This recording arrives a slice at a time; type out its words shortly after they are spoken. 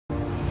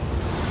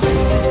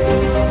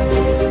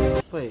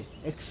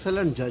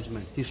Excellent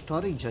judgement,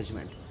 historic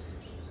judgement.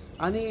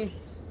 आनी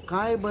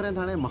काय बरें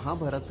ताणें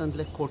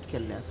महाभारतांतले कोट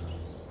केल्ले आसा.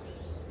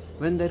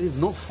 When there is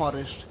no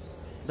forest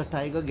the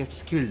tiger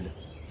gets killed.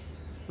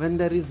 When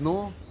there is no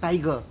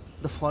tiger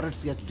the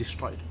forest gets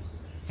destroyed.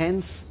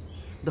 Hence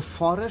the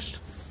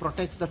forest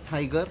protects the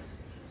tiger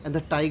and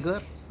the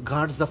tiger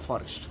guards the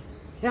forest.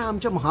 हें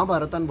आमच्या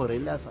महाभारतान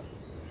बरयल्लें आसा.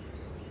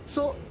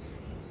 सो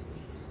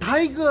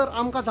tiger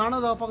आमकां जाणा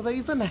जावपाक जाय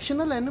is the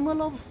national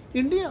animal of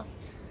India.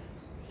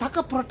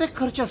 ताका protect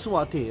करच्या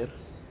सुवातेर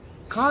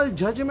काल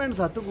जजमेंट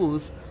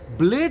जातकूच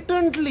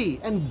ब्लेटंटली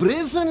एंड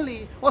ब्रेझनली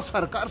हो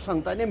सरकार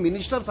सांगता आनी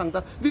मिनिस्टर सांगता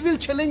we will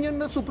challenge in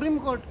the supreme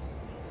court.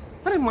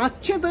 अरे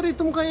मातशें तरी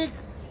तुमकां एक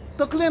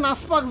तकलेन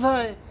आसपाक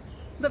जाय.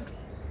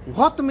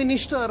 होच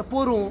मिनिस्टर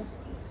पोरूं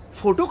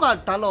फोटो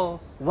काडटालो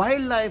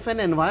वायल्ड लायफ एंड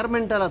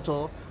एनवायरमेंटलाचो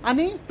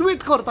आनी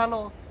ट्वीट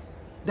करतालो.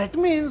 That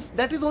mince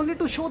that is only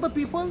to show the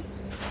people.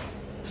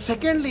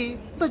 Secondly,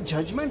 the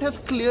judgment has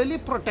clearly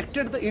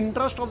protected the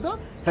interest of the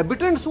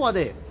habitants who are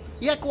there.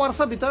 एक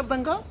वर्सा भितर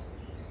तांकां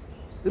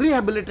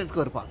rehabilitate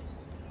करपाक.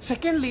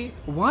 Secondly,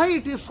 why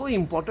it is so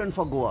important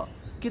for Goa?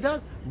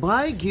 कित्याक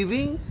by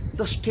giving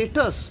the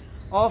status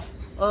of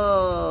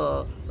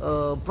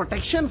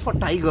protection for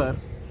tiger,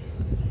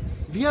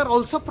 we are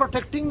also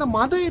protecting the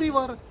Madai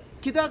river.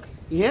 कित्याक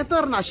हें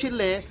तर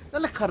नाशिल्लें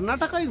जाल्यार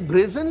Karnataka is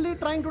brazenly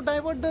trying to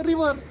divert the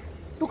river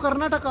to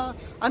Karnataka.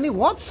 आनी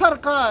होच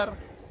सरकार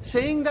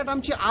saying that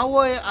amchi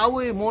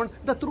avay mon,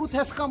 the truth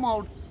has come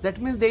out. That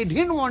means they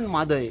didn't want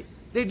Madai.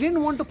 They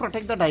didn't want to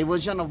protect the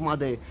diversion of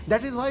Madai.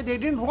 That is why they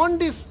didn't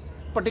want this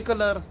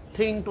particular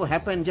thing to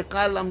happen. Je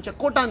kal amcha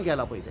kotan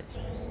kela paide.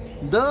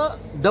 The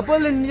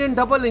double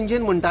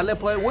engine म्हण्टाले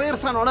पळय वयर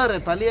सान order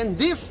येताली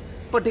and this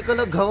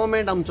particular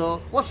government amcho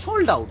was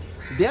sold out.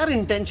 Their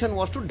intention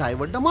was to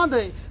divert the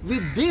Madai.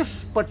 With this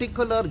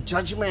particular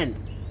judgment,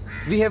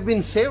 we have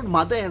been saved.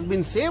 Madai has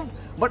been saved,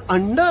 but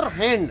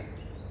underhand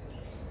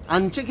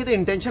आमचे कितें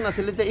intention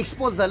आसलें ते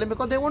expose जालें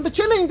because they want to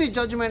challenge these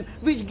judgement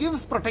which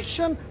gives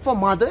protection for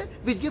mother,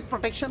 which gives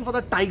protection for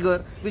the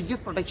tiger, which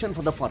gives protection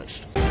for the forest.